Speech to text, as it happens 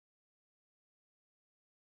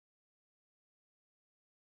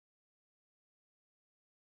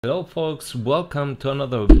Hello folks, welcome to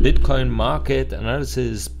another Bitcoin market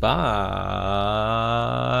analysis by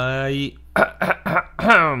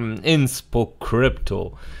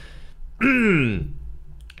Inspocrypto.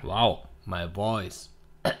 Wow, my voice.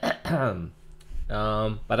 But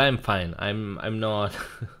I'm fine. I'm not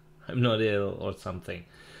I'm not ill or something.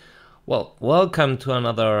 Well, welcome to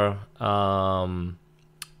another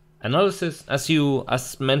analysis.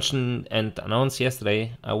 As mentioned and announced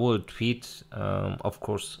yesterday, I will tweet, of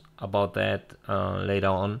course, about that later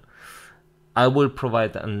on. I will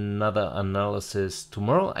provide another analysis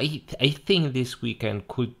tomorrow. I think this weekend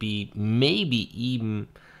could be maybe even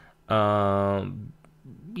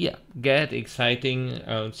get exciting,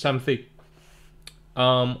 something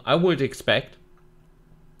I would expect,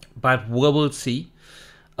 but we will see.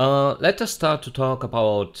 Let us start to talk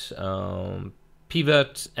about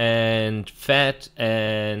pivot and Fed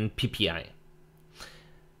and PPI.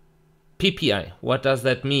 PPI, what does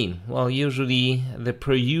that mean? Well, usually the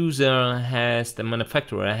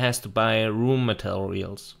manufacturer has to buy raw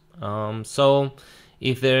materials. So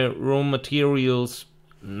if the raw materials,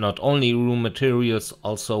 not only raw materials,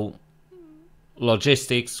 also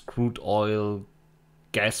logistics, crude oil,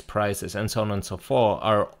 gas prices, and so on and so forth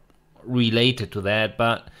are related to that,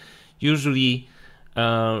 but usually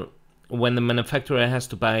when the manufacturer has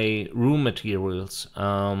to buy raw materials,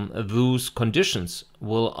 those conditions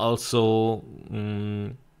will also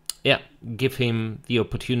give him the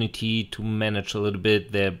opportunity to manage a little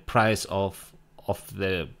bit the price of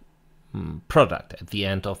the product at the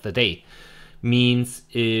end of the day. Means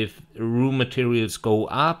if raw materials go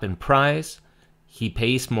up in price, he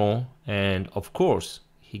pays more, and of course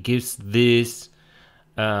he gives this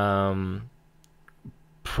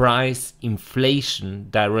price inflation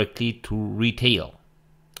directly to retail.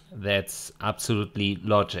 That's absolutely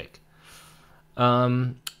logic.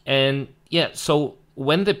 So when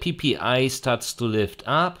the PPI starts to lift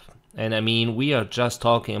up, and I mean we are just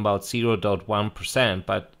talking about 0.1%,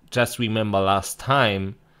 but just remember last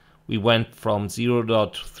time we went from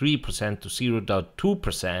 0.3% to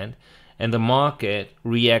 0.2%, and the market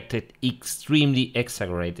reacted extremely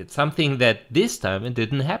exaggerated, something that this time it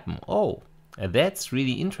didn't happen. And that's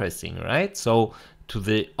really interesting, right? So to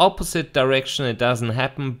the opposite direction it doesn't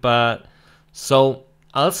happen, but so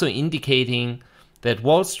also indicating that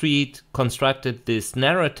Wall Street constructed this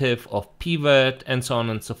narrative of pivot and so on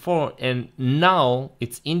and so forth, and now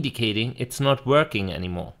it's indicating it's not working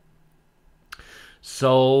anymore.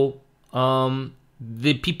 So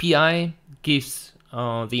the PPI gives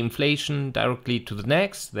the inflation directly to the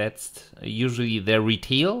next. That's usually the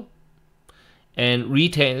retail. And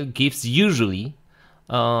retail gives usually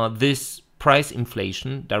this price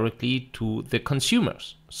inflation directly to the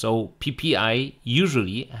consumers. So PPI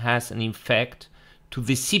usually has an effect to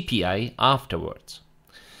the CPI afterwards.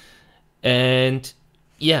 And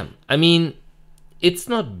I mean, it's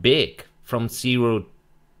not big from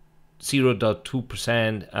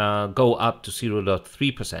 0.2% go up to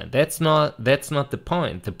 0.3%. That's not the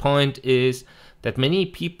point. The point is that many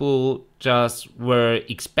people just were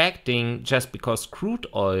expecting, just because crude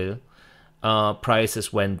oil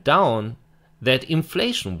prices went down, that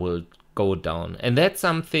inflation will go down. And that's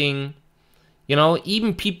something,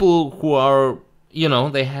 even people who are,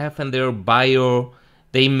 they have in their bio,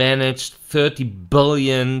 they managed 30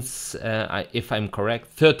 billions, if I'm correct,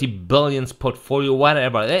 30 billions portfolio,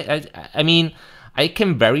 whatever. I mean, I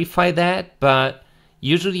can verify that, but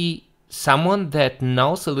usually someone that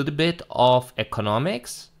knows a little bit of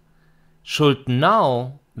economics should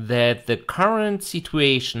know that the current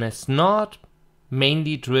situation is not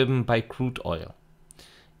mainly driven by crude oil.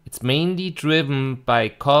 It's mainly driven by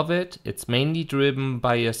COVID. It's mainly driven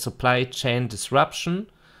by a supply chain disruption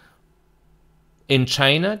in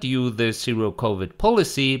China due to the zero COVID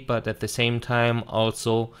policy, but at the same time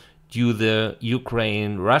also due to the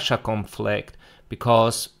Ukraine-Russia conflict,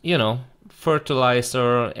 because,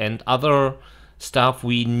 fertilizer and other stuff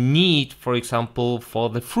we need, for example, for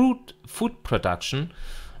the food production,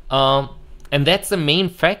 and that's the main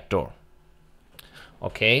factor.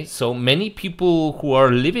 Okay, so many people who are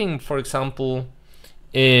living, for example,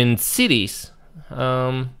 in cities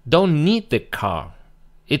don't need the car.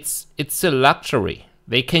 It's a luxury.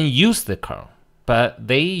 They can use the car, but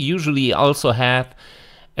they usually also have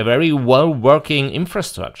a very well working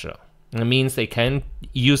infrastructure. It means they can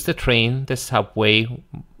use the train, the subway,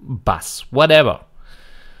 bus, whatever.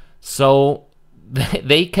 So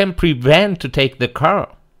they can prevent to take the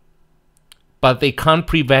car, but they can't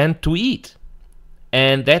prevent to eat.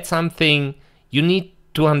 And that's something you need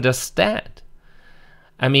to understand.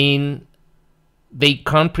 I mean, they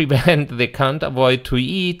can't prevent, they can't avoid to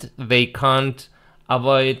eat, they can't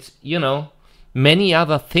avoid, many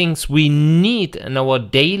other things we need in our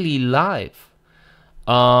daily life,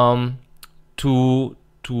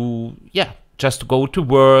 just to go to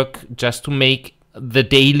work, just to make the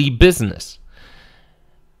daily business.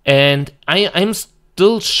 And I'm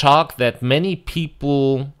still shocked that many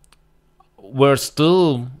people were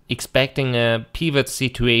still expecting a pivot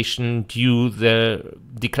situation due to the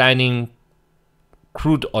declining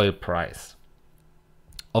crude oil price.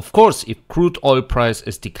 Of course, if crude oil price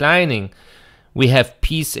is declining, we have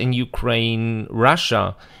peace in Ukraine,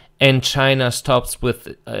 Russia, and China stops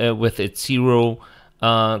with its zero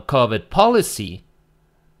COVID policy,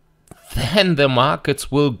 then the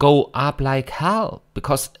markets will go up like hell,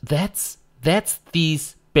 because that's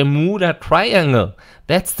these Bermuda Triangle.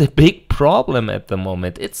 That's the big problem at the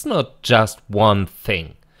moment. It's not just one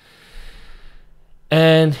thing.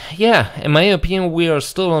 And yeah, in my opinion, we are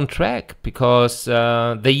still on track, because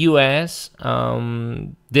the US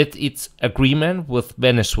did its agreement with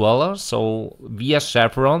Venezuela. So via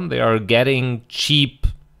Chevron, they are getting cheap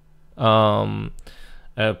crude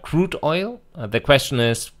oil. The question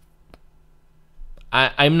is,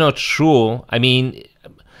 I'm not sure. I mean,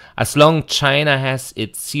 as long China has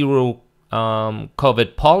its zero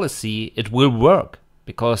COVID policy, it will work,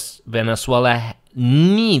 because Venezuela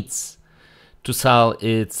needs to sell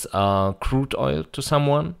its crude oil to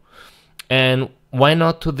someone. And why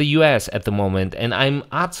not to the US at the moment? And I'm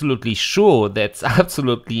absolutely sure that's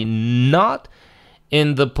absolutely not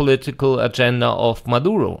in the political agenda of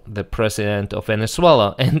Maduro, the president of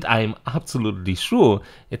Venezuela. And I'm absolutely sure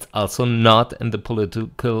it's also not in the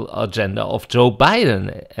political agenda of Joe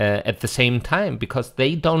Biden at the same time, because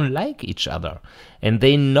they don't like each other. And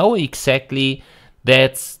they know exactly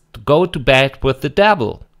that's to go to bed with the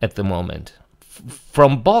devil at the moment,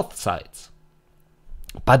 from both sides.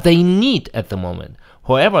 But they need at the moment.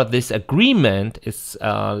 However, this agreement is,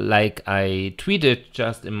 like I tweeted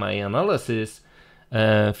just in my analysis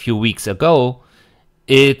a few weeks ago,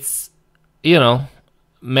 it's,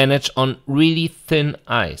 managed on really thin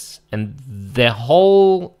ice. And the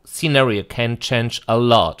whole scenario can change a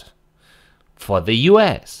lot for the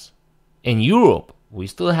US. In Europe, we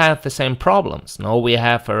still have the same problems. Now we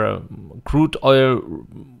have a crude oil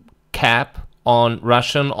cap on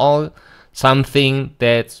Russian oil, something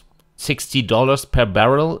that's $60 per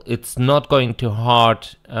barrel. It's not going to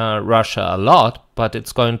hurt Russia a lot, but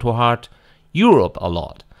it's going to hurt Europe a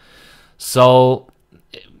lot. So,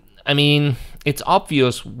 I mean, it's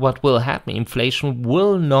obvious what will happen. Inflation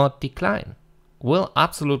will not decline. Will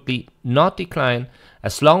absolutely not decline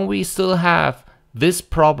as long we still have these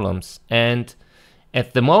problems. And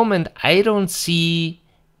at the moment, I don't see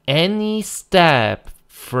any step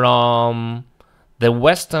from the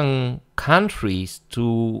Western countries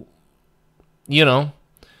to, to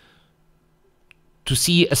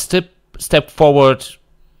see a step forward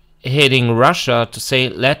hitting Russia to say,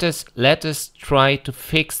 let us try to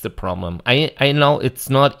fix the problem. I know it's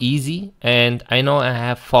not easy, and I know I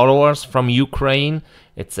have followers from Ukraine.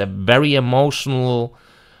 It's a very emotional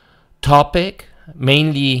topic,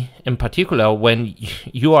 mainly in particular when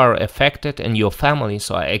you are affected and your family.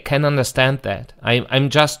 So I can understand that.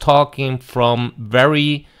 I'm just talking from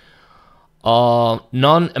very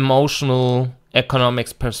non-emotional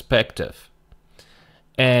economics perspective.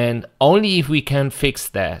 And only if we can fix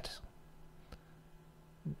that,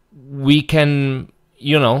 we can,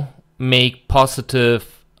 make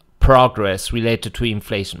positive progress related to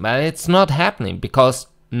inflation. But it's not happening, because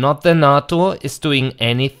not the NATO is doing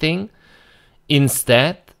anything.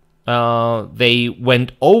 Instead, they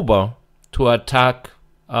went over to attack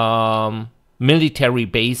military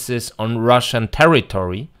bases on Russian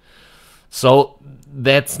territory. So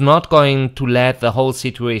that's not going to let the whole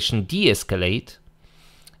situation de-escalate.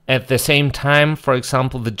 At the same time, for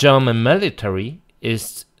example, the German military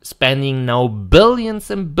is spending now billions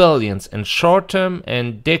and billions in short-term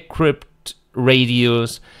and decrypt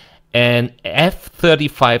radios and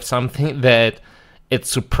F-35, something that it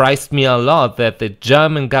surprised me a lot that the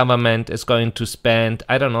German government is going to spend,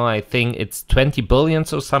 I don't know, I think it's 20 billion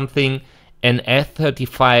or something in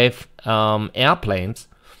F-35 airplanes.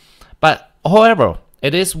 But however,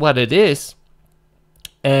 it is what it is.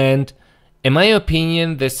 And in my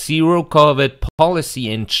opinion, the zero COVID policy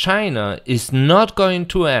in China is not going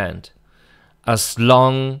to end as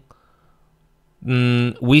long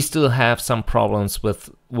we still have some problems with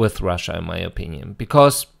Russia, in my opinion,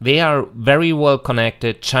 because they are very well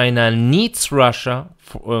connected. China needs Russia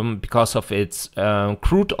because of its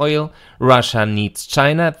crude oil. Russia needs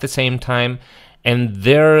China at the same time, and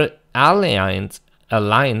their alliance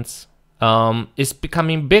is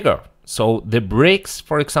becoming bigger. So the BRICS,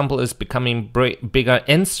 for example, is becoming bigger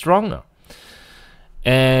and stronger.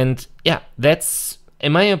 And yeah, that's,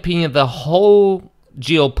 in my opinion, the whole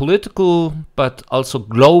geopolitical but also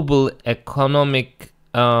global economic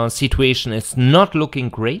situation is not looking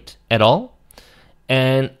great at all.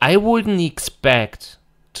 And I wouldn't expect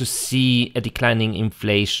to see a declining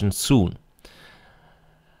inflation soon,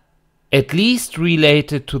 at least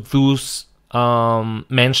related to those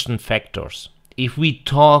mentioned factors. If we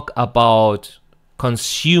talk about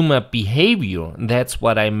consumer behavior, that's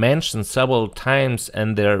what I mentioned several times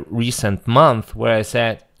in the recent month, where I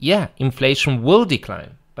said, yeah, inflation will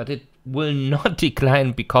decline, but it will not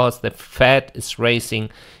decline because the Fed is raising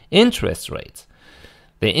interest rates.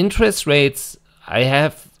 The interest rates, I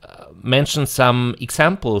have mentioned some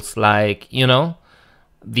examples, like,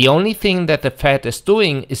 the only thing that the Fed is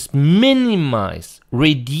doing is minimize,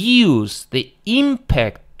 reduce the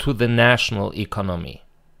impact to the national economy.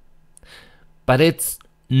 But it's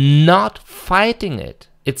not fighting it.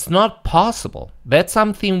 It's not possible. That's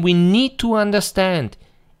something we need to understand.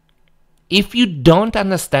 If you don't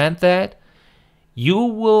understand that, you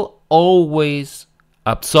will always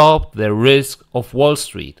absorb the risk of Wall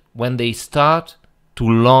Street when they start to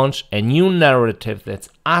launch a new narrative that's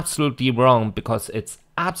absolutely wrong, because it's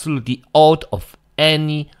absolutely out of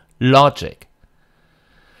any logic.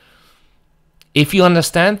 If you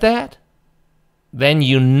understand that, then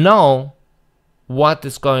you know what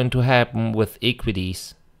is going to happen with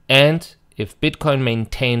equities, and if Bitcoin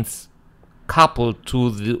maintains coupled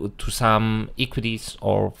to some equities,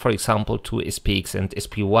 or for example to SPX and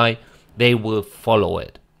SPY, they will follow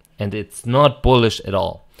it, and it's not bullish at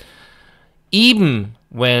all. Even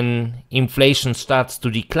when inflation starts to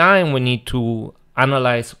decline, we need to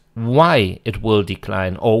analyze why it will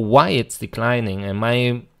decline or why it's declining. In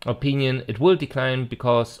my opinion, it will decline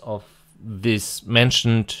because of this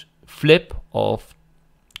mentioned flip of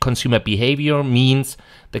consumer behavior. Means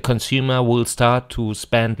the consumer will start to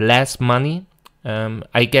spend less money.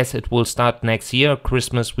 I guess it will start next year,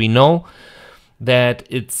 Christmas. We know that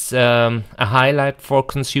it's a highlight for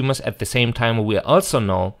consumers. At the same time, we also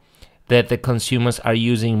know that the consumers are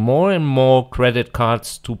using more and more credit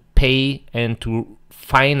cards to pay and to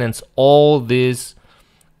finance all these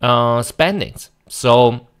spendings.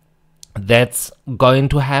 So that's going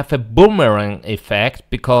to have a boomerang effect,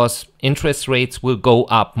 because interest rates will go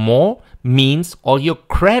up more, means all your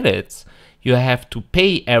credits you have to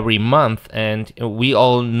pay every month. And we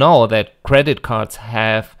all know that credit cards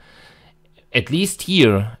have, at least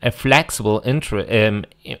here, a flexible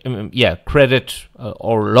credit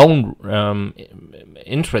or loan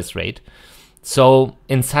interest rate. So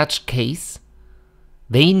in such case,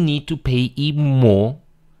 they need to pay even more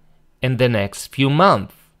in the next few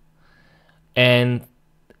months. And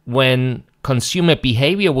when consumer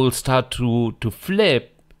behavior will start to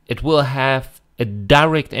flip, it will have a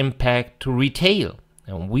direct impact to retail.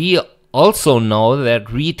 And we also know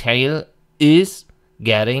that retail is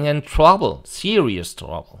getting in trouble, serious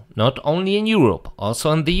trouble, not only in Europe,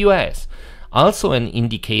 also in the US. Also an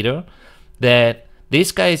indicator that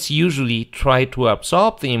these guys usually try to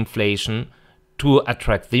absorb the inflation to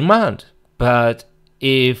attract demand. But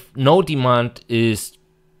if no demand is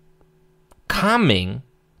coming,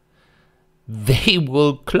 they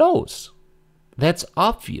will close. That's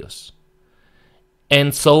obvious.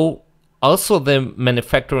 And so also the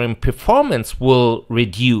manufacturing performance will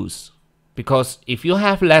reduce, because if you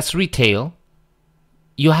have less retail,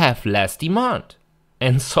 you have less demand.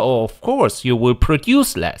 And so of course you will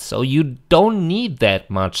produce less, so you don't need that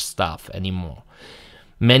much stuff anymore.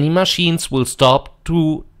 Many machines will stop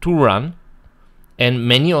to run, and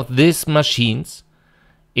many of these machines,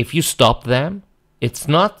 if you stop them, it's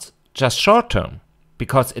not just short term,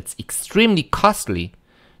 because it's extremely costly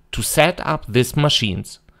to set up these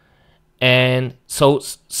machines. And so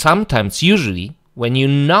sometimes, usually, when you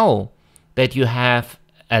know that you have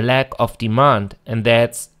a lack of demand and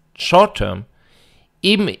that's short term,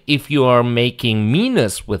 even if you are making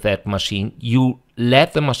minus with that machine, you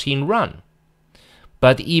let the machine run.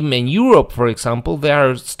 But even in Europe, for example, they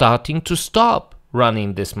are starting to stop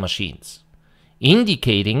running these machines,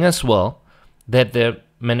 indicating as well that the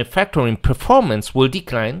manufacturing performance will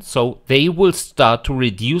decline, so they will start to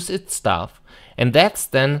reduce its staff, and that's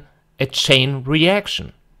then a chain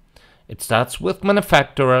reaction. It starts with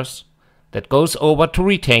manufacturers, that goes over to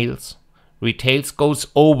retails goes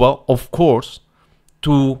over, of course,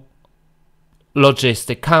 to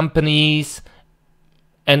logistic companies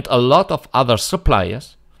and a lot of other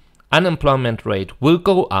suppliers. Unemployment rate will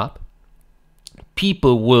go up,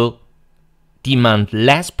 people will demand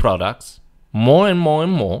less products, more and more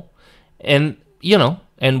and more, and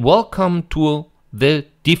and welcome to the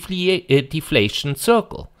deflation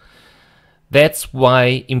circle. That's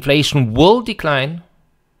why inflation will decline.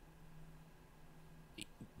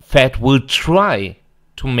 Fed will try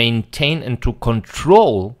to maintain and to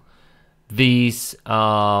control this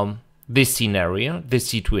scenario, this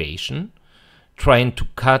situation, trying to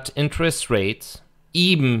cut interest rates,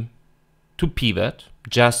 even to pivot,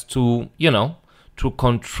 just to, to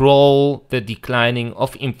control the declining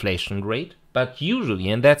of inflation rate. But usually,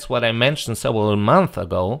 and that's what I mentioned several months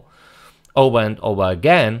ago, over and over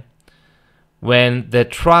again, when the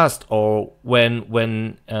trust or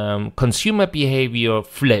when consumer behavior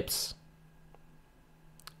flips,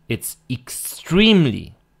 it's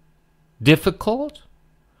extremely difficult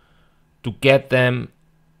to get them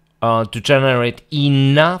to generate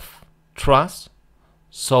enough trust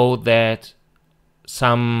so that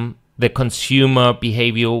the consumer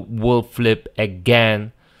behavior will flip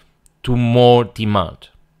again to more demand.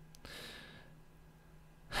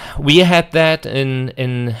 We had that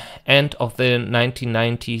in end of the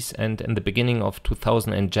 1990s and in the beginning of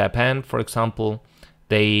 2000 in Japan, for example.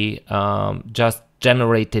 They just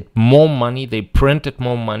generated more money, they printed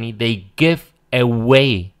more money, they give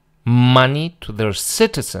away money to their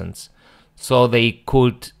citizens so they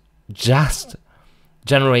could just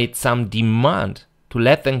generate some demand to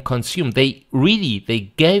let them consume. They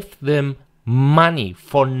gave them money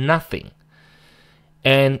for nothing,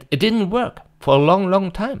 and it didn't work for a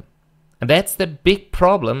long time. And that's the big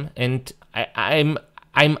problem, and I'm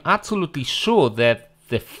absolutely sure that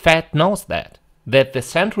the Fed knows that the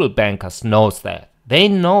central bankers knows that. They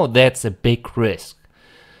know that's a big risk.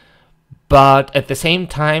 But at the same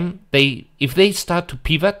time, if they start to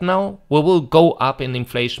pivot now, we will go up in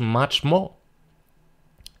inflation much more.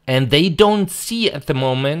 And they don't see at the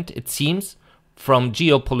moment, it seems, from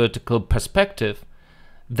geopolitical perspective,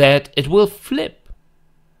 that it will flip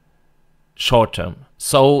short term.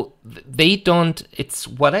 So they don't, it's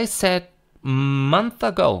what I said a month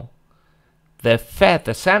ago. The Fed,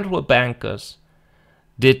 the central bankers,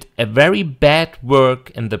 did a very bad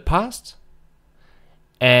work in the past,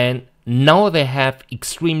 and now they have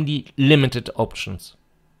extremely limited options.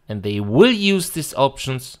 And they will use these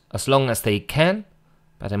options as long as they can,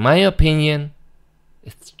 but in my opinion,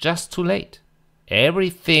 it's just too late.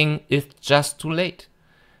 Everything is just too late.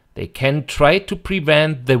 They can try to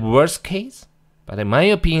prevent the worst case, but in my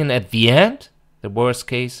opinion, at the end, the worst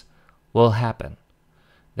case will happen.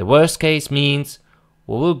 The worst case means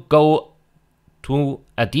we will go to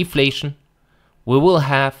a deflation, we will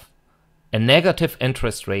have a negative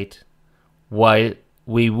interest rate, while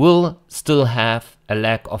we will still have a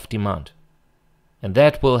lack of demand. And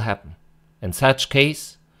that will happen. In such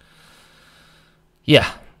case,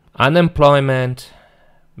 unemployment,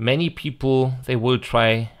 many people, they will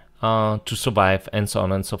try to survive, and so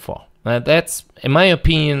on and so forth. That's, in my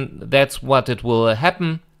opinion, that's what it will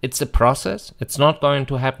happen. It's a process. It's not going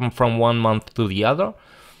to happen from one month to the other.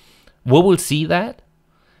 We will see that,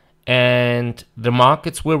 and the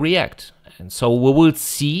markets will react. And so we will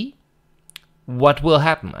see what will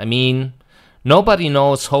happen. I mean, nobody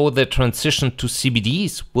knows how the transition to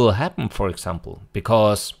CBDs will happen, for example,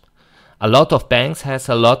 because a lot of banks has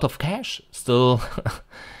a lot of cash still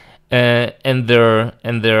in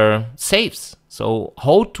their safes. So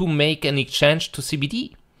how to make an exchange to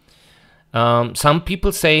CBD? Some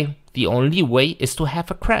people say the only way is to have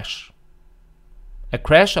a crash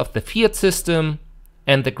of the fiat system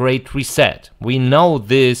and the Great Reset. We know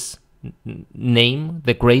this name,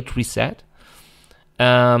 the Great Reset.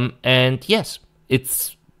 And yes,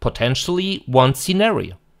 it's potentially one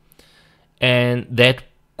scenario. And that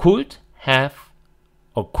could have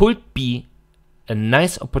or could be a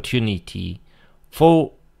nice opportunity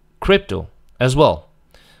for crypto as well.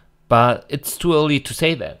 But it's too early to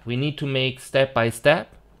say that. We need to make step by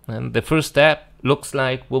step. And the first step looks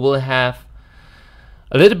like we will have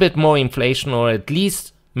a little bit more inflation, or at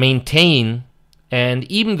least maintain. And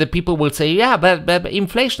even the people will say, yeah, but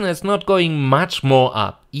inflation is not going much more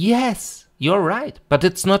up. Yes, you're right, but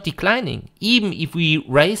it's not declining. Even if we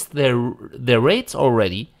raise the rates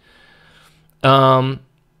already,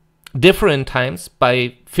 different times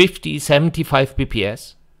by 50, 75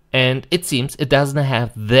 BPS, and it seems it doesn't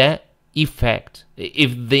have the effect.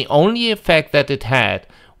 If the only effect that it had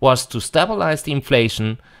was to stabilize the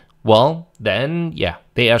inflation, well, then, yeah,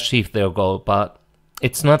 they achieved their goal, but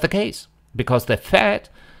it's not the case, because the Fed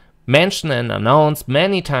mentioned and announced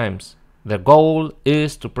many times the goal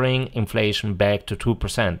is to bring inflation back to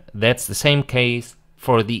 2%. That's the same case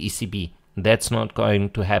for the ECB. That's not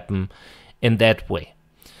going to happen in that way.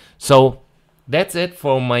 So that's it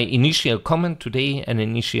for my initial comment today, an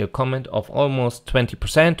initial comment of almost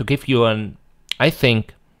 20% to give you an, I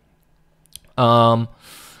think, an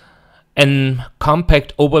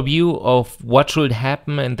compact overview of what should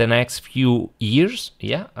happen in the next few years.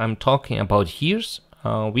 Yeah, I'm talking about years.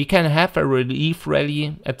 We can have a relief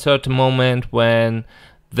rally at certain moment when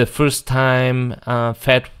the first time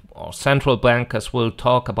Fed or central bankers will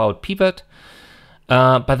talk about pivot.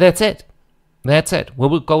 But that's it. That's it. We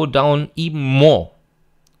will go down even more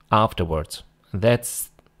afterwards.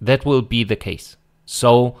 That will be the case.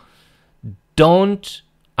 So don't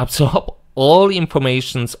absorb all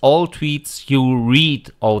informations, all tweets you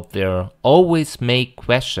read out there. Always make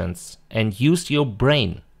questions and use your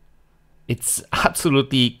brain. It's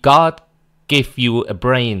absolutely, God gave you a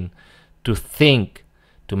brain to think,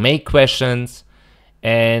 to make questions,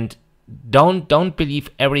 and don't believe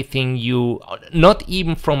everything not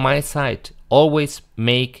even from my side. Always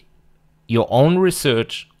make your own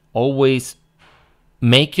research, always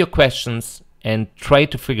make your questions and try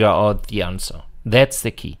to figure out the answer. That's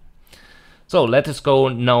the key. So let us go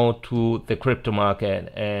now to the crypto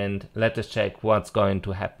market and let us check what's going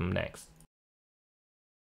to happen next.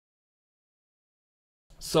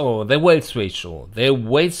 So the wealth ratio. The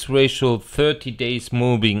wealth ratio 30 days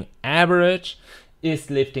moving average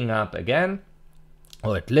is lifting up again,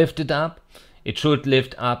 or it lifted up. It should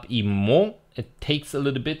lift up even more. It takes a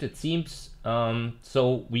little bit, it seems.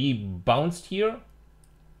 So we bounced here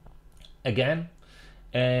again,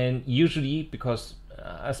 and usually, because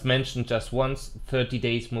as mentioned just once, 30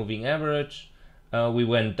 days moving average, we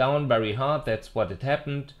went down very hard. That's what it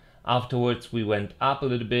happened. Afterwards we went up a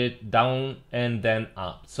little bit, down, and then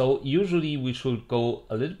up. So usually we should go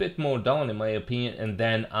a little bit more down, in my opinion, and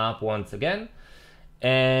then up once again.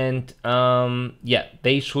 And yeah,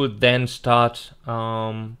 they should then start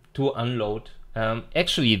to unload.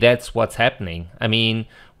 Actually, that's what's happening. I mean,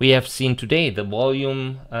 we have seen today the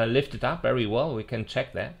volume lifted up very well. We can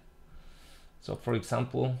check that. So for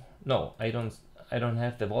example, no, I don't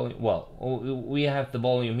have the volume. Well, we have the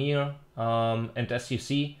volume here, and as you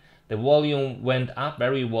see, the volume went up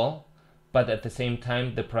very well, but at the same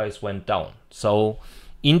time the price went down, so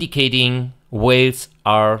indicating whales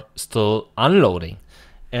are still unloading,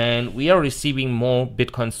 and we are receiving more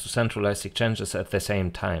bitcoins to centralized exchanges at the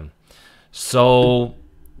same time. So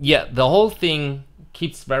yeah, the whole thing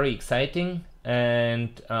keeps very exciting,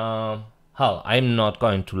 and hell, I'm not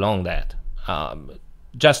going to long that,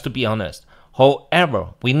 just to be honest.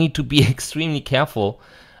 However, we need to be extremely careful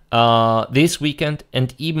this weekend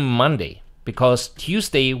and even Monday, because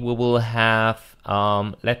Tuesday we will have,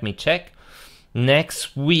 let me check,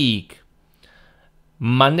 next week,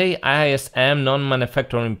 Monday ISM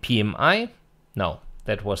non-manufacturing PMI. No,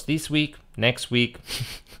 that was this week. Next week,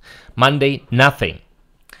 Monday, nothing.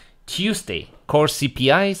 Tuesday, core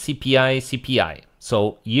CPI, CPI, CPI.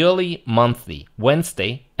 So yearly, monthly.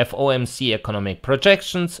 Wednesday, FOMC economic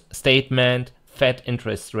projections, statement, Fed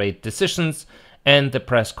interest rate decisions, and the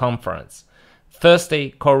press conference. Thursday,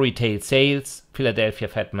 core retail sales, Philadelphia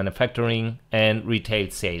Fed manufacturing, and retail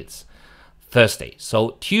sales. Thursday.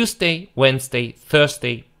 So Tuesday, Wednesday,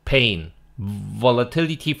 Thursday, pain.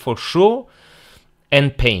 Volatility for sure,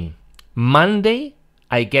 and pain. Monday,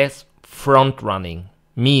 I guess, front running.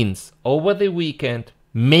 Means over the weekend,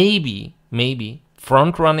 maybe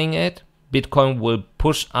front running it, Bitcoin will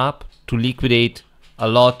push up to liquidate a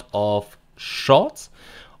lot of shorts,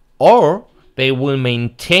 or they will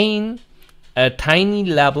maintain a tiny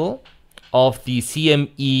level of the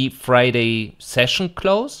CME Friday session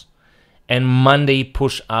close, and Monday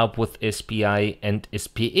push up with SPI and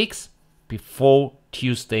SPX before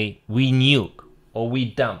Tuesday we nuke or we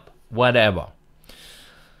dump, whatever.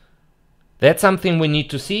 That's something we need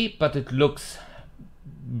to see, but it looks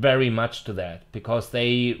very much to that, because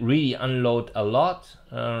they really unload a lot.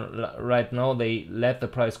 Right now they let the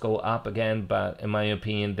price go up again, but in my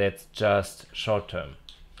opinion that's just short term.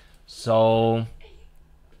 So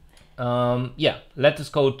yeah, let us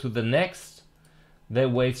go to the next, the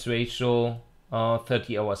weights ratio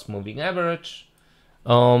 30 hours moving average.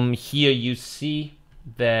 Here you see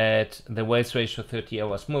that the weights ratio 30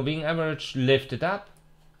 hours moving average lifted up,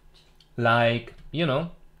 like, you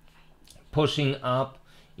know, pushing up,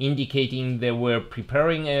 indicating they were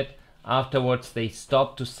preparing it. Afterwards they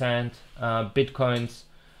stopped to send bitcoins,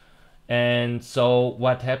 and so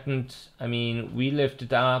what happened, I mean, we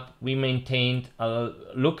lifted up, we maintained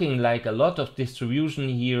looking like a lot of distribution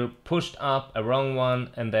here, pushed up a wrong one,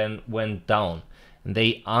 and then went down, and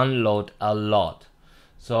they unload a lot.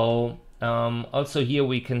 So also here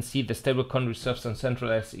we can see the stablecoin reserves on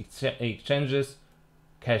centralized exchanges,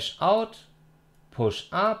 cash out, push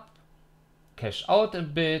up, cash out a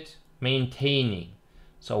bit, maintaining.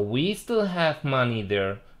 So we still have money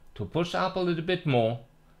there to push up a little bit more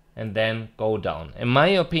and then go down. In my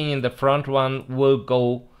opinion, the front run will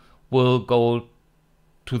go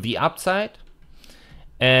to the upside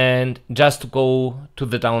and just go to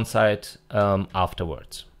the downside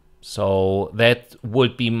afterwards. So that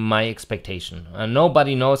would be my expectation.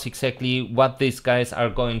 Nobody knows exactly what these guys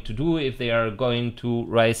are going to do, if they are going to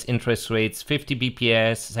raise interest rates 50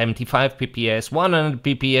 bps, 75 bps, 100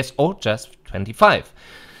 bps, or just 25.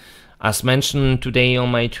 As mentioned today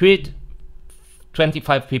on my tweet,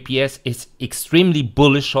 25 bps is extremely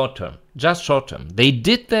bullish short term, just short term. They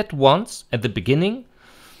did that once at the beginning,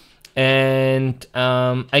 and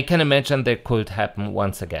I can imagine that could happen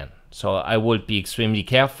once again. So I would be extremely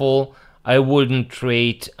careful. I wouldn't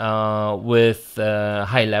trade with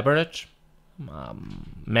high leverage,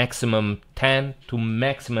 maximum 10 to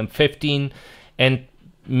maximum 15, and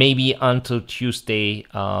maybe until Tuesday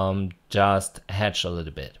just hedge a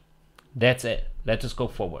little bit. That's it. Let us go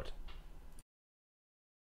forward.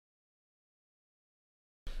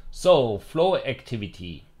 So flow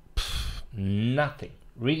activity, nothing.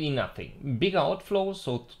 Really nothing. Bigger outflows,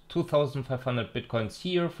 so 2,500 bitcoins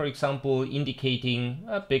here, for example, indicating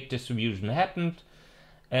a big distribution happened,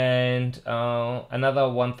 and another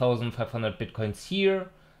 1,500 bitcoins here.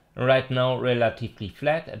 Right now, relatively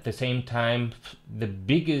flat. At the same time, the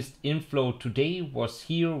biggest inflow today was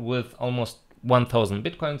here with almost 1,000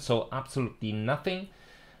 bitcoins, so absolutely nothing.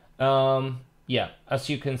 Yeah, as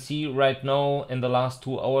you can see right now, in the last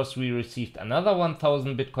 2 hours, we received another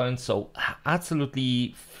 1,000 bitcoins, so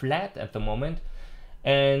absolutely flat at the moment.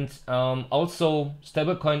 And also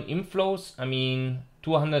stablecoin inflows, I mean,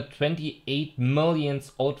 228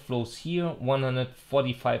 millions outflows here,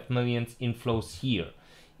 145 millions inflows here.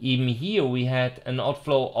 Even here, we had an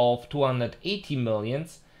outflow of 280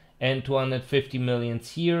 millions and 250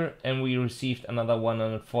 millions here, and we received another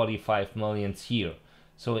 145 millions here.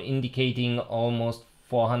 So indicating almost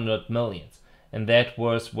 400 millions. And that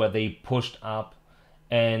was where they pushed up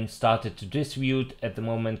and started to distribute, at the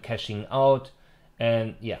moment cashing out.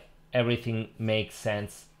 And yeah, everything makes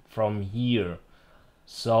sense from here.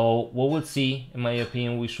 So we will see. In my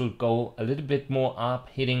opinion, we should go a little bit more up,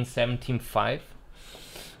 hitting 17.5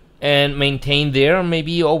 and maintain there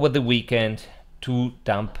maybe over the weekend to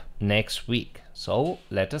dump next week. So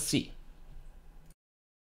let us see.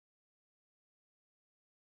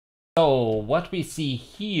 So what we see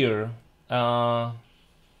here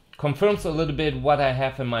confirms a little bit what I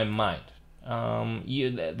have in my mind.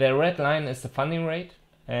 The red line is the funding rate,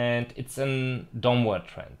 and it's a downward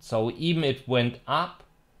trend. So even it went up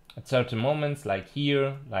at certain moments, like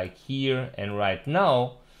here, and right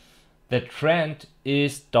now, the trend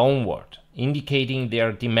is downward, indicating they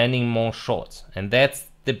are demanding more shorts. And that's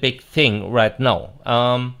the big thing right now.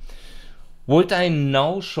 Would I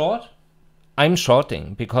now short? I'm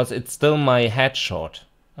shorting because it's still my head short.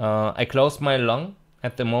 I closed my long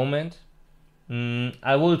at the moment.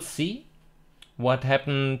 I will see what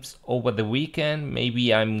happens over the weekend.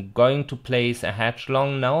 Maybe I'm going to place a hedge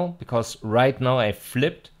long now, because right now I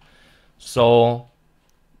flipped. So,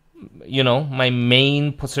 you know, my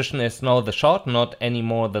main position is now the short, not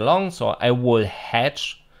anymore the long. So I will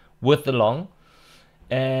hedge with the long.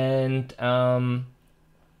 And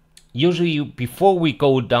usually before we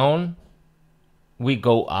go down, we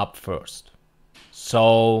go up first.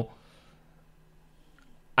 So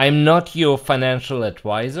I'm not your financial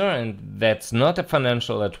advisor, and that's not a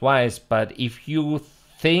financial advice, but if you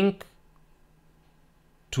think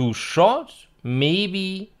to short,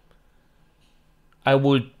 maybe I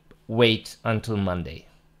would wait until Monday,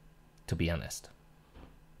 to be honest.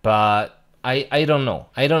 But I don't know.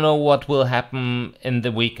 I don't know what will happen in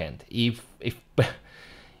the weekend. If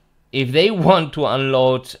if they want to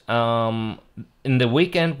unload in the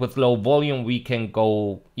weekend with low volume, we can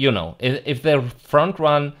go, you know, if the front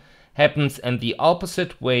run happens and the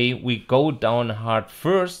opposite way, we go down hard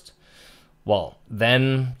first, well,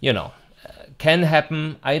 then, you know, can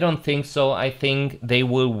happen. I don't think so. I think they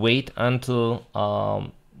will wait until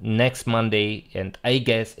next Monday, and I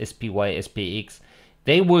guess SPY, SPX,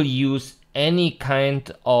 they will use any kind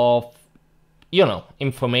of, you know,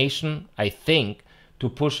 information, I think, to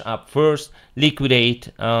push up first, liquidate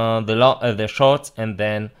the shorts, and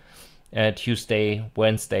then Tuesday,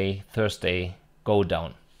 Wednesday, Thursday go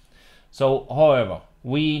down. So, however,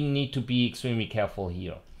 we need to be extremely careful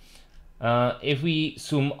here. If we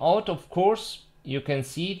zoom out, of course, you can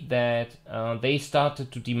see that they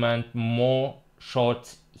started to demand more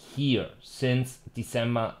shorts here since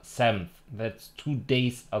December 7th. That's 2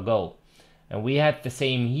 days ago. And we had the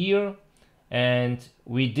same here. and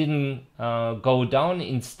we didn't go down.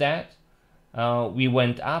 Instead, we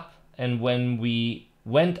went up, and when we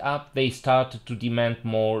went up, they started to demand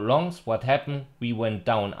more longs. What happened? We went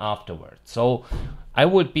down afterwards. So I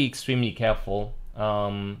would be extremely careful,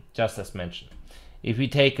 just as mentioned. If we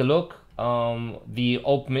take a look, the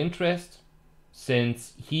open interest,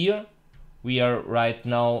 since here we are right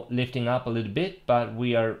now lifting up a little bit, but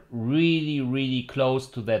we are really close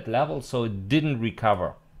to that level, so it didn't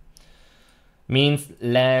recover. Means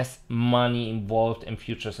less money involved in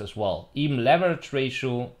futures as well. Even leverage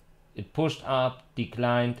ratio, it pushed up,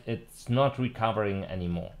 declined, it's not recovering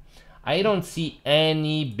anymore. I don't see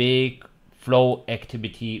any big flow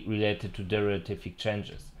activity related to derivative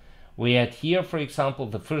exchanges. We had here, for example,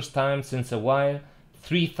 the first time since a while,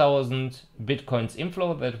 3,000 Bitcoins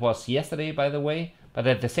inflow. That was yesterday, by the way. But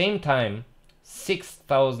at the same time,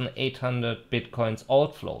 6,800 Bitcoins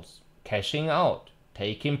outflows, cashing out,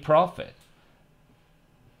 taking profit.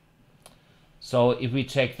 So if we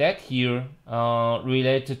check that here,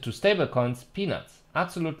 related to stablecoins, peanuts,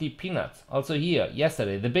 absolutely peanuts. Also here,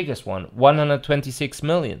 yesterday, the biggest one, 126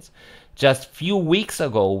 millions. Just few weeks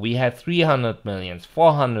ago, we had 300 millions,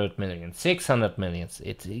 400 millions, 600 millions.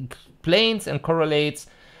 It explains and correlates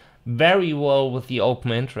very well with the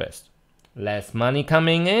open interest. Less money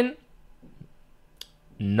coming in,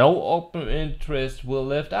 no open interest will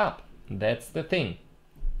lift up. That's the thing.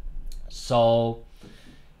 So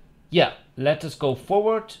yeah, let us go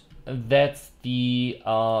forward. That's the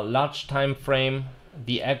large time frame,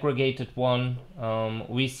 the aggregated one.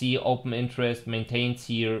 We see open interest maintains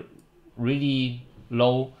here really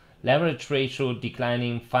low, leverage ratio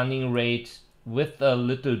declining, funding rate with a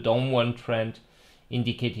little downward trend,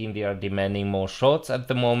 indicating they are demanding more shorts at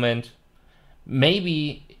the moment.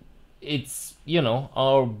 Maybe it's, you know,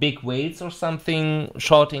 our big whales or something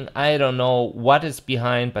shorting. I don't know what is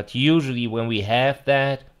behind, but usually when we have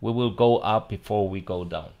that, we will go up before we go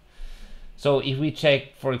down. So if we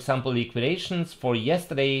check, for example, liquidations for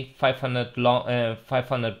yesterday, 500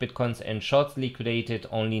 Bitcoins and shorts liquidated,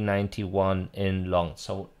 only 91 in long.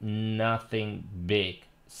 So nothing big,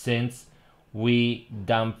 since we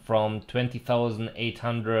dumped from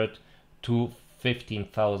 20,800 to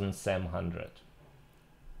 15,700.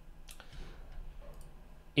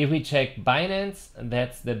 If we check Binance,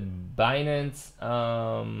 that's the Binance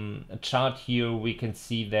chart here, we can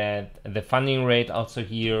see that the funding rate also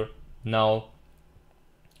here now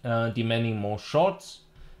demanding more shorts,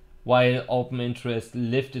 while open interest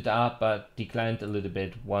lifted up but declined a little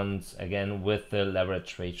bit once again with the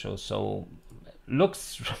leverage ratio. So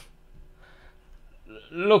looks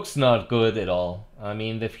not good at all. I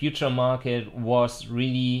mean, the future market was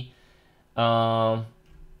really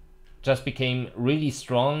just became really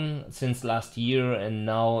strong since last year, and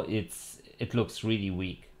now it looks really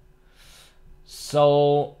weak.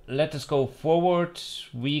 So let us go forward.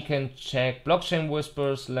 We can check blockchain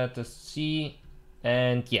whispers. Let us see.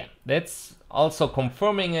 And yeah, that's also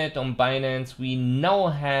confirming it on Binance. We now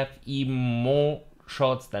have even more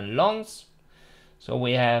shorts than longs. So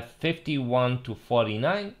we have 51 to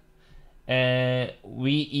 49. And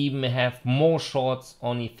we even have more shorts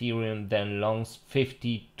on Ethereum than longs,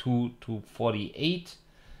 52 to 48.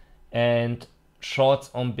 And shorts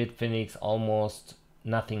on Bitfinex, almost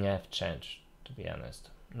nothing have changed, to be honest,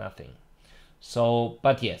 nothing. So,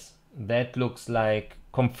 but yes, that looks like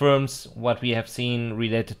confirms what we have seen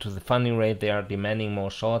related to the funding rate. They are demanding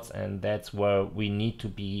more shorts, and that's where we need to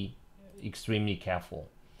be extremely careful.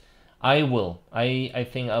 I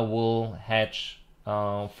think I will hedge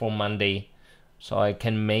for Monday, so I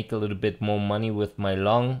can make a little bit more money with my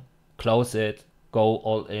long, close it, go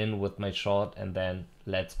all in with my short, and then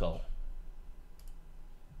let's go.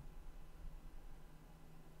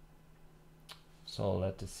 So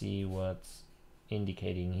let us see what's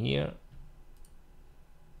indicating here.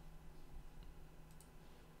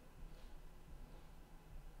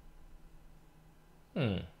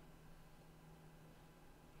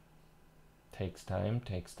 Takes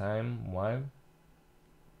time. Why?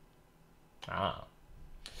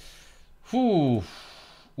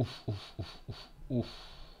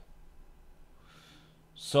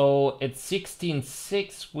 So at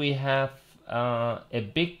 16.6 we have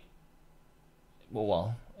a big,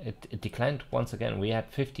 well, it declined once again. We had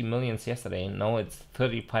 50 millions yesterday, and now it's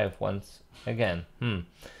 35 once again.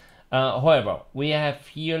 However, we have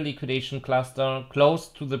here liquidation cluster close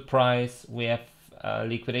to the price. We have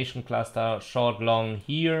liquidation cluster short long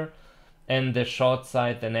here, and the short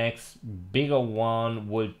side, the next bigger one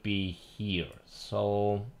would be here.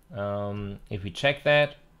 So if we check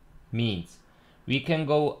that, means we can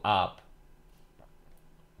go up.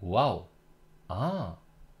 Wow.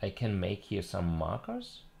 I can make here some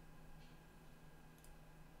markers.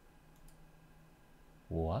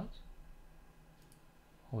 What?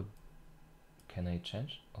 Oh, can I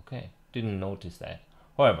change? Okay, didn't notice that.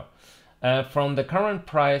 However, from the current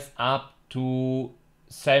price up to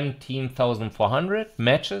 17,400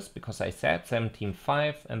 matches, because I said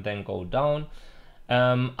 17.5 and then go down.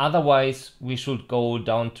 Otherwise, we should go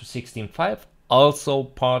down to 16.5. Also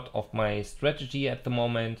part of my strategy at the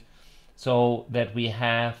moment, so that we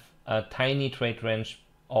have a tiny trade range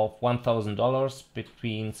of $1,000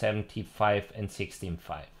 between 75 and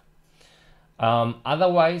 16.5.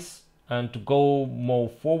 Otherwise, and to go more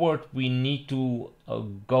forward, we need to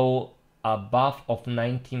go above of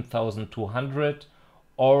 19,200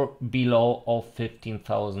 or below of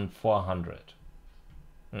 15,400.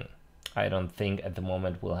 I don't think at the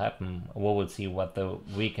moment will happen. We will see what the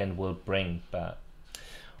weekend will bring, but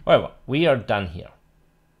however, we are done here.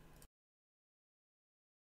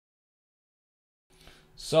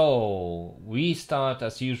 So we start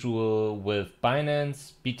as usual with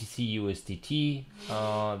Binance, BTC USDT.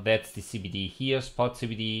 That's the CBD here, spot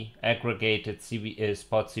CBD, aggregated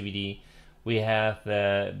spot CBD. We have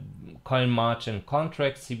the coin margin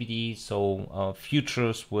contract CBD, so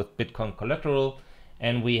futures with Bitcoin collateral.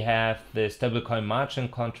 And we have the stablecoin margin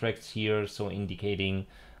contracts here, so indicating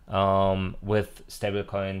with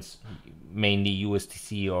stablecoins, mainly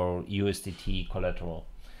USDC or USDT collateral.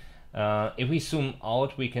 If we zoom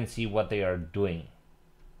out, we can see what they are doing.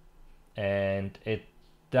 And it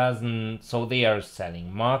doesn't, so they are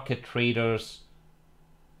selling. Market traders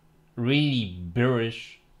really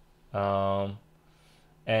bearish. And,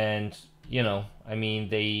 you know, I mean,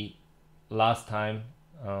 they last time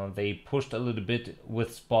they pushed a little bit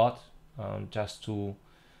with spot just to,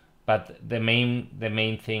 but the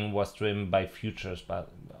main thing was driven by futures, but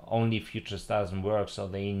only futures doesn't work, so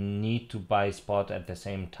they need to buy spot at the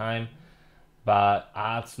same time, but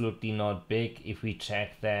absolutely not big. If we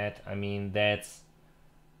check that, I mean, that's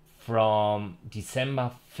from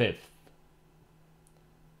December 5th,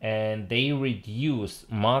 and they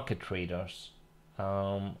reduced market traders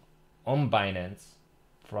on Binance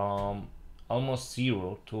from almost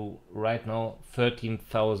 0 to right now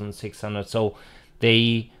 13,600. So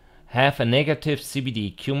they have a negative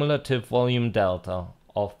CBD cumulative volume delta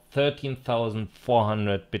of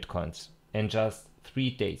 13,400 bitcoins in just 3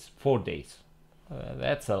 days, 4 days.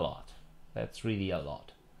 That's a lot. That's really a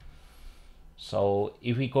lot. So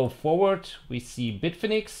if we go forward, we see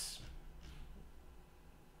Bitfinex.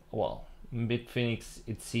 Well, Bitfinex,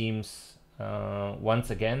 it seems once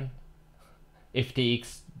again,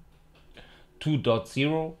 FTX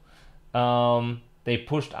 2.0, they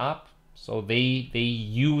pushed up, so they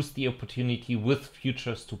used the opportunity with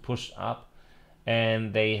futures to push up,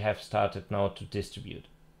 and they have started now to distribute.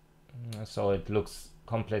 So it looks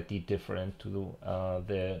completely different to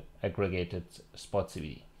the aggregated spot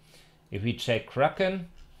CBD. If we check Kraken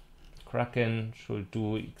should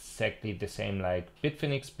do exactly the same like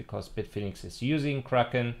Bitfinex, because Bitfinex is using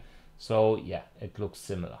Kraken. So yeah, it looks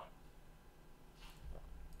similar.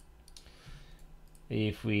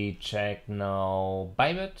 If we check now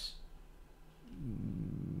Bitget,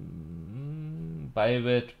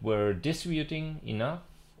 we're distributing enough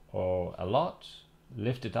or a lot,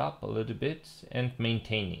 lifted up a little bit and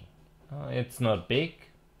maintaining. It's not big,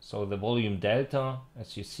 so the volume delta,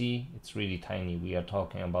 as you see, it's really tiny. We are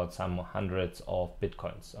talking about some hundreds of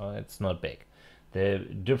bitcoins. It's not big. The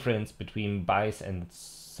difference between buys and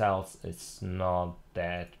sells is not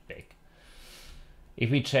that big. If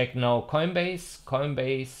we check now Coinbase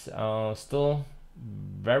still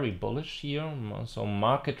very bullish here. So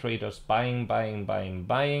market traders buying.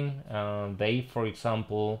 They, for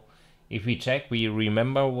example, if we check, we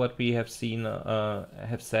remember what we have seen,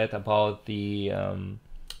 have said about the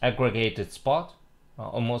aggregated spot,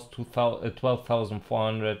 almost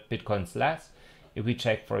 12,400 bitcoins less. If we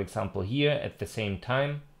check, for example, here at the same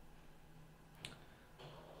time,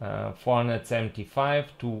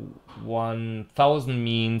 475 to 1,000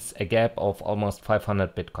 means a gap of almost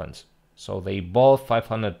 500 bitcoins. So they bought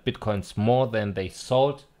 500 bitcoins more than they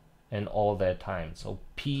sold in all their time. So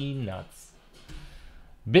peanuts.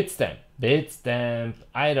 Bitstamp,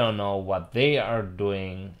 I don't know what they are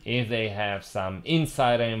doing, if they have some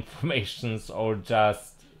insider informations or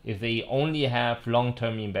just if they only have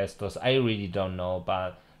long-term investors. I really don't know,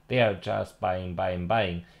 but they are just buying,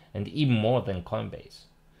 and even more than Coinbase.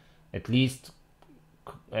 At least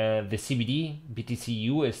the CBD BTC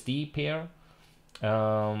USD pair,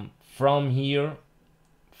 from here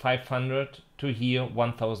 500 to here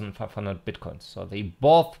 1,500 bitcoins. So they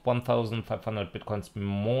bought 1,500 bitcoins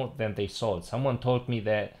more than they sold. Someone told me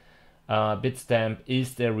that Bitstamp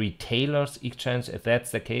is the retailer's exchange. If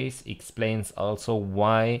that's the case, explains also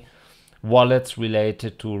why wallets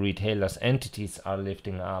related to retailers entities are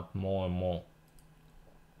lifting up more and more.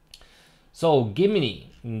 So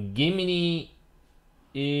Gemini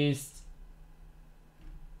is,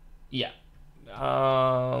 yeah,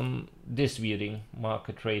 distributing.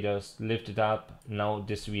 Market traders lifted up, now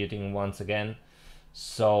distributing once again.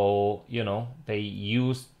 So, you know, they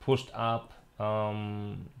pushed up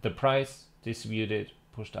the price, distributed,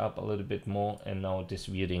 pushed up a little bit more, and now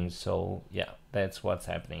distributing. So yeah, that's what's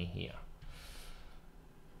happening here.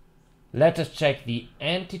 Let us check the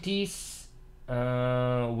entities.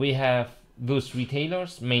 We have those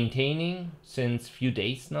retailers maintaining since few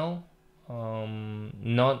days now,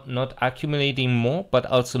 not accumulating more, but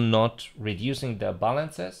also not reducing their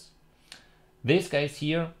balances. These guys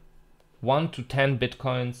here, 1 to 10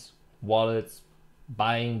 bitcoins, wallets,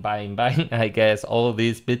 buying, I guess, all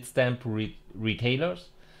these Bitstamp retailers.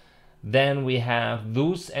 Then we have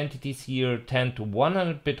those entities here, 10 to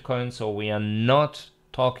 100 bitcoins. So we are not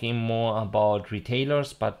talking more about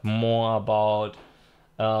retailers, but more about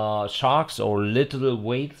sharks or little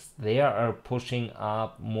whales. They are pushing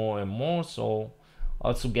up more and more, so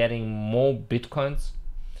also getting more bitcoins.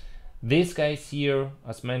 These guys here,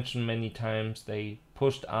 as mentioned many times, they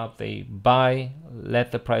pushed up, they buy,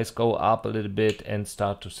 let the price go up a little bit and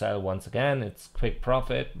start to sell once again. It's quick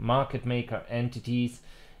profit. Market maker entities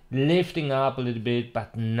lifting up a little bit,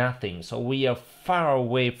 but nothing. So we are far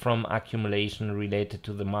away from accumulation related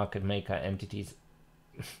to the market maker entities.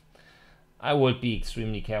 I would be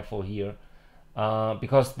extremely careful here,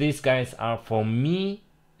 because these guys are, for me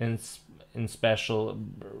in special,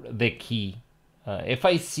 the key. If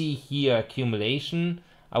I see here accumulation,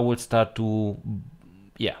 I would start to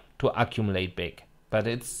accumulate big, but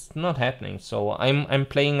it's not happening. So I'm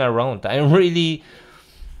playing around. I'm really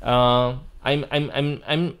I'm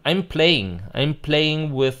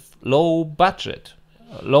playing with low budget,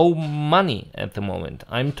 low money at the moment.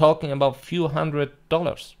 I'm talking about few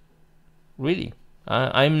 $100. Really,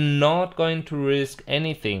 I'm not going to risk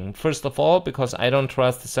anything. First of all, because I don't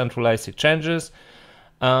trust the centralized exchanges,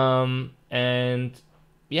 and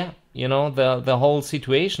yeah, you know, the whole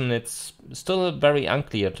situation, it's still very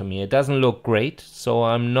unclear to me. It doesn't look great, so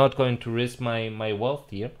I'm not going to risk my wealth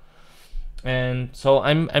here. And so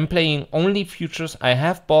I'm playing only futures. I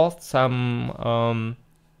have bought some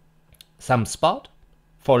spot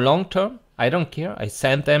for long term. I don't care. I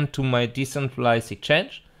send them to my decentralized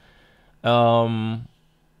exchange, and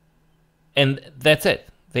that's it.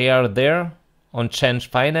 They are there on Change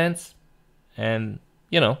Finance, and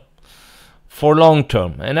you know, for long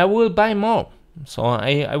term, and I will buy more. So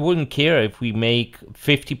I wouldn't care if we make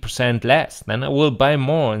 50% less. Then I will buy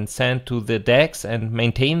more and send to the DEX and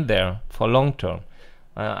maintain there for long term.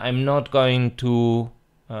 I'm not going to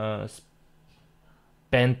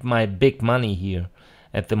spend my big money here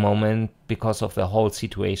at the moment because of the whole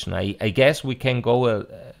situation. I guess we can go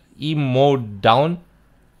even more down,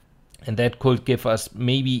 and that could give us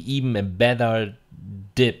maybe even a better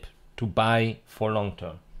dip to buy for long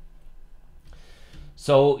term.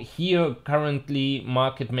 So here currently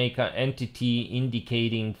market maker entity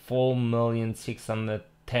indicating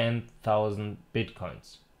 4,610,000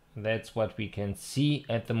 bitcoins. That's what we can see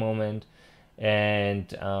at the moment,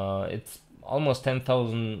 and it's almost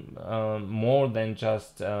 10,000 more than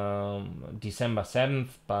just December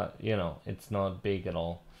 7th, but you know, it's not big at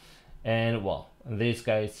all. And well, these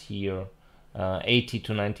guys here, 80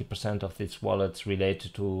 to 90% of these wallets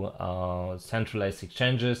related to centralized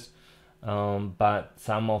exchanges. But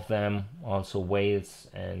some of them, also whales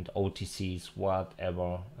and OTCs,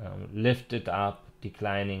 whatever, lifted up,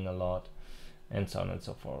 declining a lot, and so on and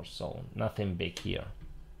so forth. So nothing big here.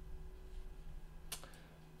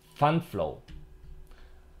 Fund flow.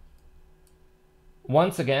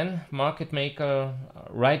 Once again, market maker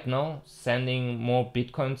right now sending more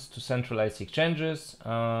bitcoins to centralized exchanges.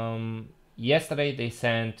 Yesterday they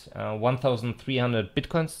sent 1,300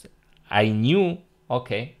 bitcoins. I knew,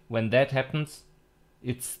 okay, when that happens,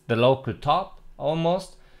 it's the local top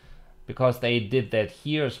almost, because they did that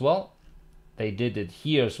here as well. They did it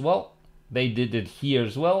here as well. They did it here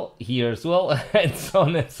as well, and so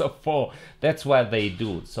on and so forth. That's what they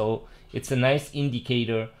do. So it's a nice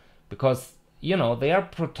indicator, because, you know, they are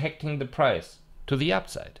protecting the price to the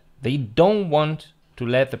upside. They don't want to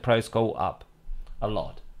let the price go up a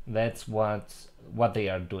lot. That's what they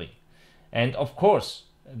are doing. And of course,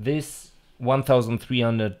 this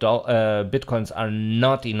 1,300 bitcoins are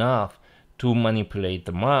not enough to manipulate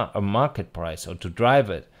the market price or to drive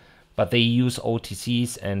it, but they use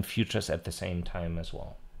OTCs and futures at the same time as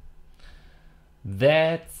well.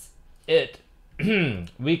 That's it.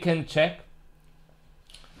 We can check.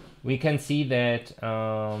 We can see that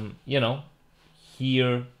you know,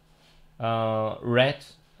 here red,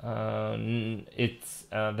 it's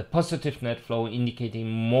the positive net flow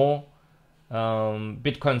indicating more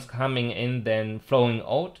bitcoins coming in than flowing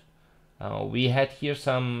out. We had here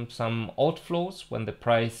some outflows when the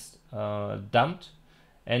price dumped,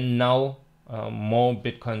 and now more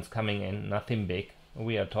bitcoins coming in. Nothing big.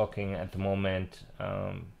 We are talking at the moment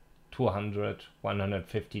 200,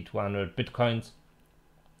 150, 200 bitcoins,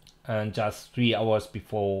 and just 3 hours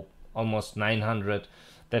before almost 900.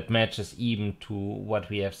 That matches even to what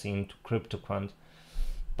we have seen to CryptoQuant.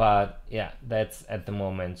 But yeah, that's at the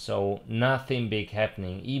moment. So nothing big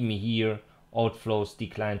happening. Even here, outflows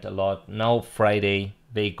declined a lot. Now Friday,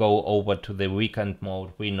 they go over to the weekend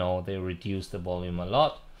mode. We know they reduce the volume a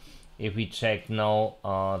lot. If we check now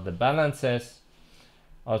the balances,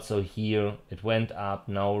 also here it went up,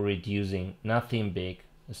 now reducing, nothing big.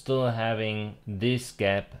 Still having this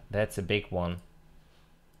gap, that's a big one,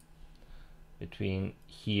 between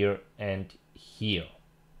here and here.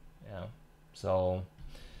 Yeah. So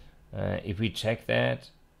if we check that,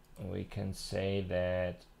 we can say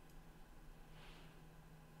that,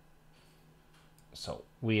 so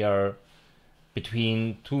we are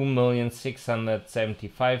between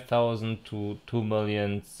 2,675,000 to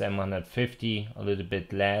 2,750,000, a little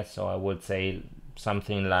bit less. So I would say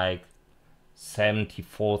something like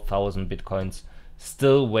 74,000 bitcoins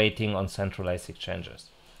still waiting on centralized exchanges.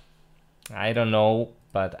 I don't know,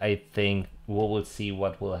 but I think we will see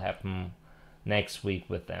what will happen next week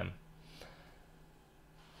with them.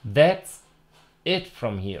 That's it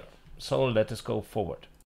from here. So let us go forward.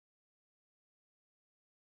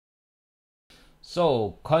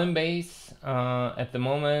 So Coinbase at the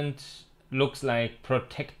moment looks like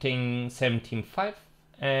protecting 17.5,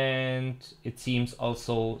 and it seems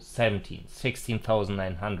also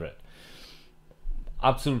 16,900.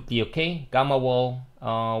 Absolutely okay. Gamma wall,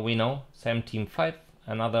 we know 17.5,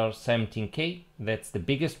 another 17k. That's the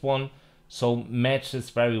biggest one. So matches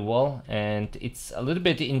very well, and it's a little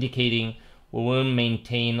bit indicating we will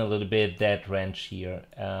maintain a little bit that range here,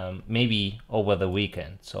 maybe over the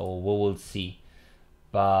weekend. So we will see.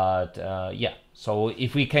 But yeah, so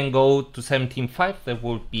if we can go to 17.5, that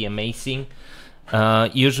would be amazing.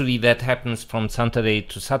 Usually that happens from Saturday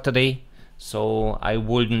to Saturday, so I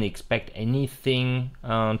wouldn't expect anything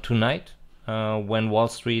tonight when Wall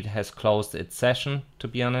Street has closed its session, to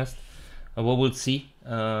be honest. We will see.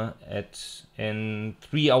 In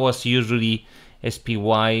 3 hours usually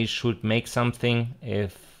SPY should make something.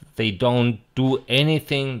 If they don't do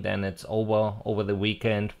anything, then it's over the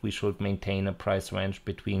weekend. We should maintain a price range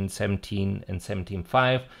between 17 and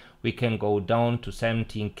 17.5. We can go down to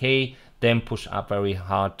 17k, then push up very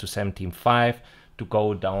hard to 17.5 to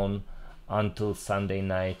go down until Sunday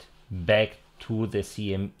night back to the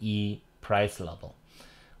CME price level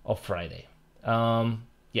of Friday.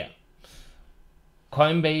 Yeah,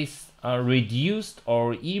 Coinbase reduced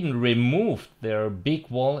or even removed their big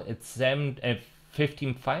wall at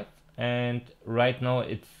 15.5, and right now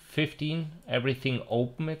it's 15. Everything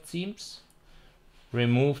open, it seems.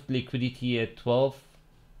 Removed liquidity at 12,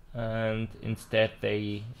 and instead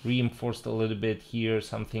they reinforced a little bit here,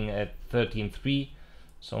 something at 13.3.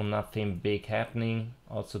 So nothing big happening.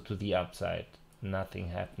 Also to the upside, nothing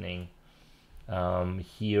happening.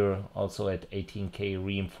 Here also at 18k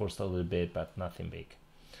reinforced a little bit, but nothing big.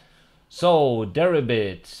 So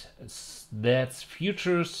Deribit, that's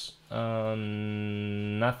futures.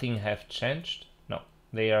 Nothing have changed. No,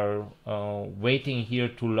 they are waiting here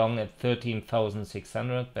too long at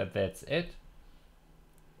 13,600, but that's it.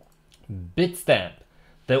 Bitstamp,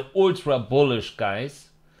 the ultra bullish guys,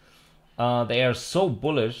 they are so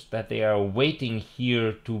bullish that they are waiting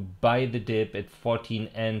here to buy the dip at 14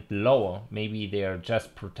 and lower. Maybe they are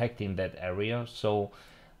just protecting that area. So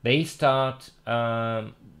they start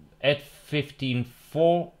at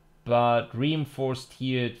 15.4, but reinforced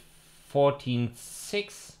here at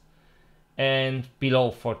 14.6 and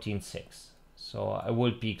below 14.6. So I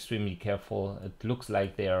would be extremely careful. It looks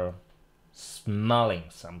like they are smelling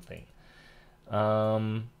something.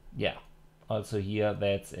 Yeah, also here,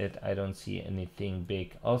 that's it. I don't see anything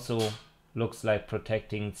big. Also looks like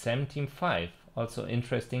protecting 17.5, also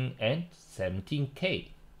interesting, and 17k.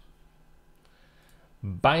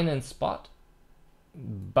 Binance Spot,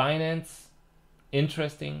 Binance,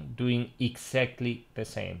 interesting, doing exactly the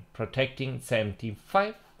same, protecting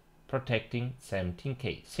 17.5, protecting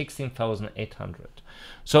 17k, 16,800.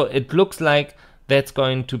 So it looks like that's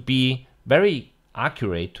going to be very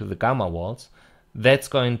accurate to the gamma walls. That's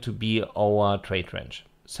going to be our trade range,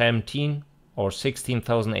 17 or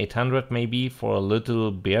 16,800 maybe for a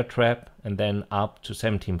little bear trap, and then up to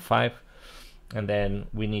 17.5, and then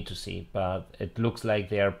we need to see. But it looks like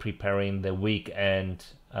they are preparing the weekend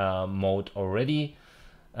mode already.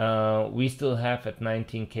 We still have at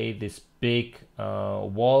 19K this big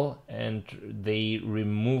wall, and they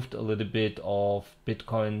removed a little bit of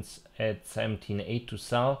bitcoins at 17.8 to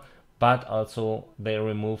sell, but also they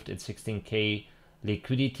removed at 16K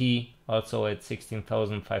liquidity, also at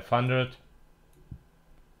 16,500,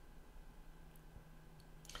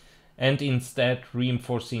 and instead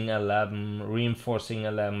reinforcing 11, reinforcing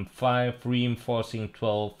 11.5, reinforcing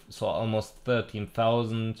 12, so almost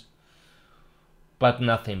 13,000, but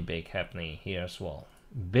nothing big happening here as well.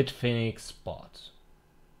 Bitfinex spot.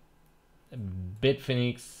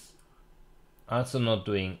 Bitfinex also not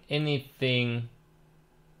doing anything.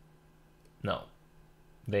 No,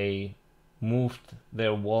 they moved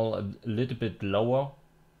their wall a little bit lower.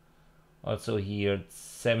 Also here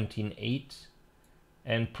 17.8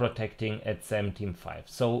 and protecting at 17.5.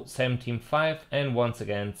 So 17.5 and once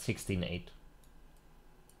again 16.8.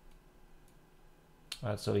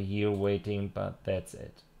 Also here waiting, but that's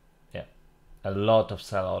it. Yeah, a lot of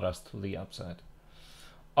sell orders to the upside.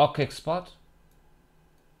 OKEX spot,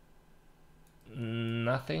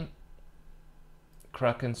 nothing.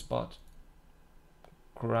 Kraken spot,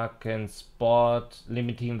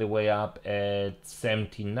 limiting the way up at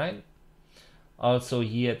 17.9. Also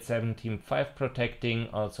here at 17.5 protecting,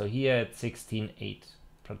 also here at 16.8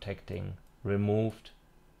 protecting, removed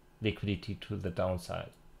liquidity to the downside,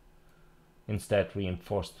 instead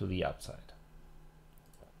reinforced to the upside.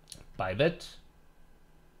 Bybit,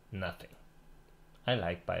 nothing. I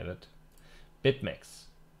like Bybit. BitMEX,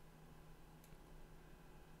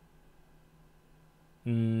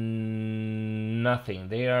 nothing.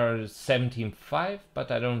 They are 17.5, but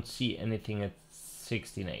I don't see anything at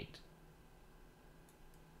 16.8.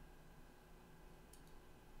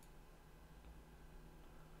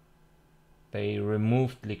 They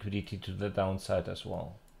removed liquidity to the downside as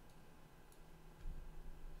well.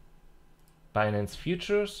 Binance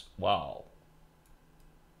futures, wow.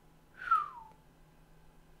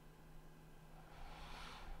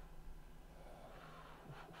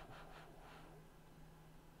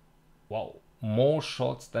 Wow, more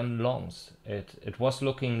shorts than longs. It was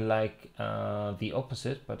looking like the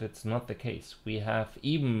opposite, but it's not the case. We have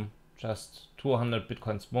even just 200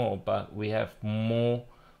 bitcoins more, but we have more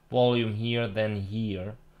volume here than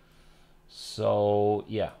here. So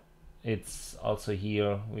yeah, it's also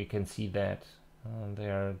here we can see that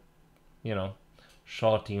they're, you know,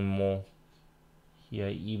 shorting more here,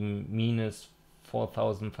 even minus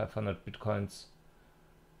 4,500 bitcoins,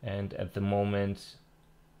 and at the moment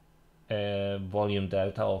volume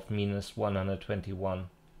delta of minus 121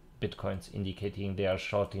 bitcoins, indicating they are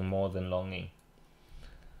shorting more than longing.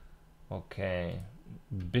 Okay,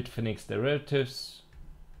 Bitfinex derivatives,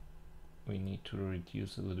 we need to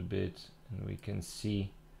reduce a little bit, and we can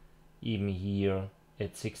see even here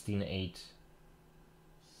at 16.8,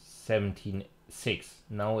 17.6.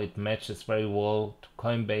 Now it matches very well to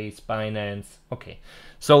Coinbase, Binance. Okay,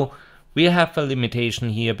 so we have a limitation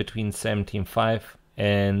here between 17.5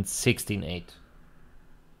 and 16.8.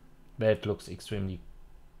 That looks extremely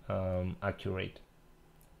accurate.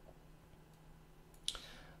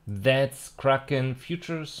 That's Kraken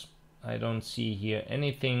futures. I don't see here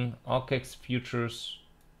anything. OKEX futures,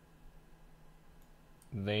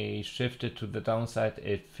 they shifted to the downside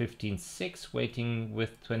at 15.6, waiting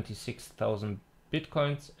with 26,000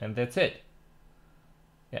 bitcoins, and that's it.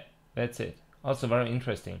 Yeah, that's it. Also very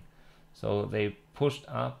interesting. So they pushed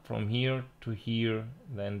up from here to here,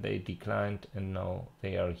 then they declined, and now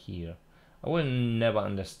they are here. I will never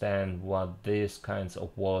understand what these kinds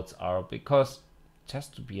of walls are, because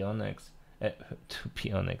just to be honest,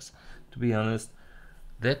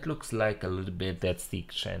 that looks like a little bit that's the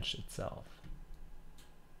exchange itself.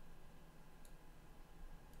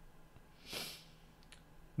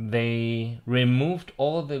 They removed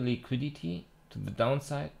all the liquidity to the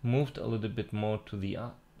downside, moved a little bit more to the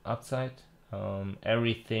upside.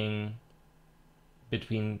 Everything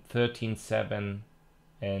between 13.7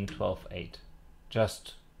 and 12.8,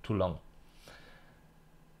 just too long.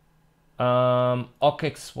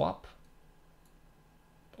 OKEX swap,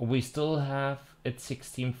 we still have at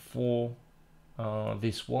 16.4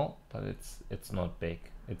 this wall, but it's not big.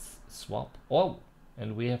 It's swap. Oh,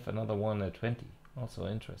 and we have another one at 20. Also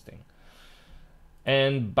interesting.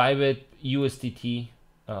 And Bybit USDT,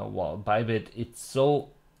 well, Bybit, it's so,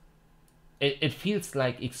 it feels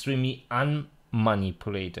like extremely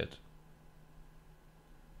unmanipulated.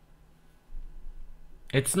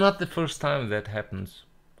 It's not the first time that happens.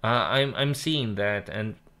 I'm seeing that,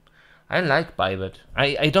 and I like Bybit.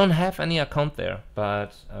 I don't have any account there,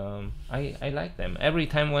 but I like them. Every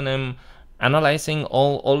time when I'm analyzing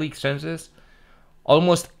all exchanges,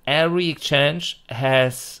 almost every exchange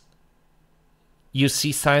has, you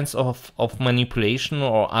see signs of manipulation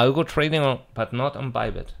or algo trading, but not on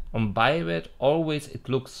Bybit. On Bybit, always it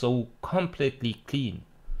looks so completely clean.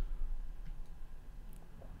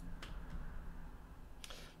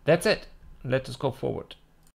 That's it. Let us go forward.